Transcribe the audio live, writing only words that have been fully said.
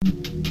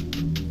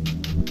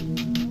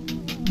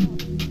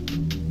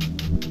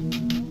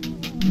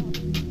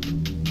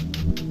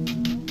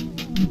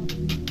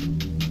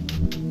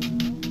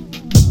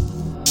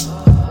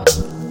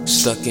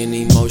Stuck in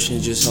emotion,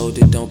 just hold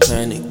it, don't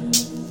panic.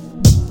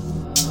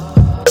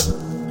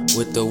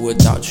 With or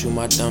without you,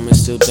 my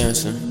diamond's still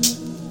dancing.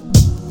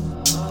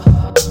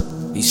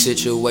 These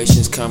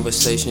situations,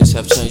 conversations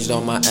have changed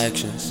all my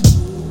actions.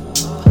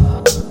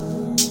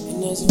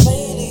 And as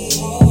lately,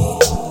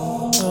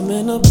 I'm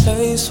in a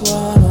place where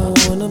I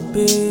don't wanna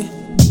be.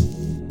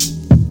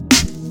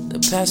 The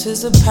past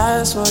is the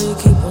past, why you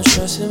keep on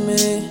stressing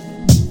me?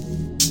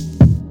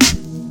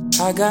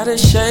 I gotta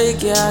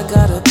shake, yeah, I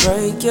gotta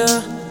break,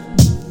 yeah.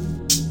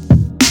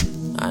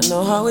 I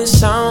know how it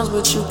sounds,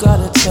 but you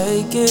gotta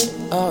take it,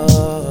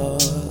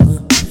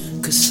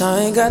 cause I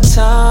ain't got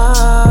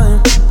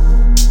time.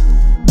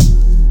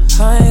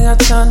 I ain't got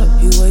time to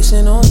be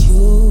wasting on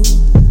you.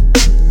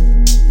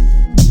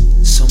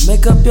 So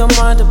make up your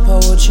mind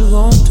about what you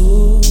gon'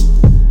 do.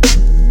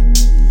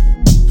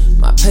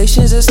 My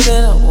patience is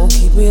thin, I won't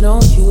keep it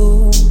on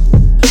you.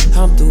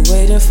 I'm through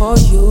waiting for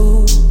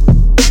you.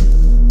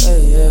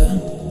 Hey, yeah.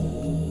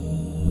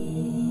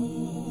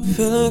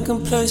 Feeling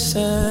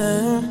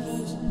complacent.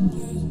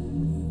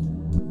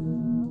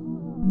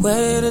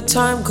 Where did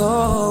time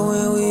go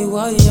when we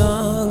were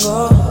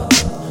younger?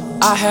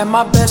 I had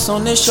my best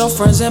on this, your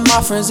friends and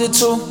my friends did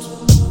too.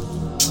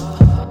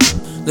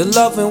 The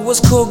loving was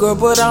cool, girl,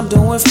 but I'm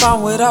doing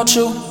fine without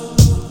you.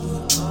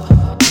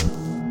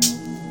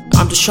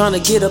 I'm just trying to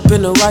get up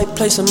in the right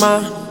place of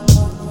mind.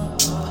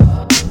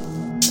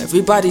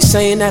 Everybody's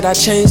saying that I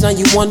changed, now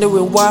you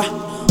wondering why.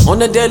 On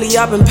the daily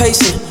I've been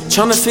pacing,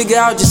 trying to figure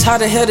out just how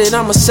the hell that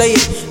I'ma say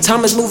it.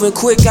 Time is moving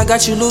quick, I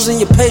got you losing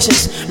your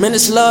patience. Man,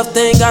 this love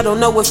thing, I don't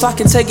know if I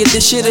can take it.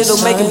 This shit,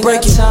 it'll make and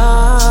break it.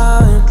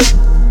 I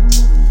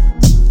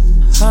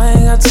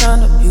ain't got time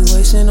to be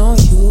wasting on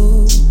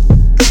you.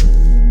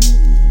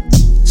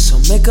 So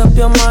make up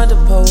your mind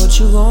about what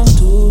you gon'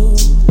 do.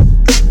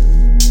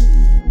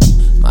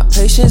 My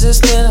patience is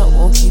thin, I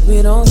won't keep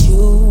it on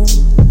you.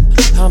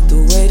 I'm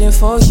through waiting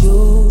for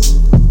you.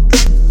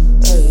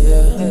 Hey,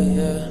 yeah, hey,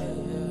 yeah.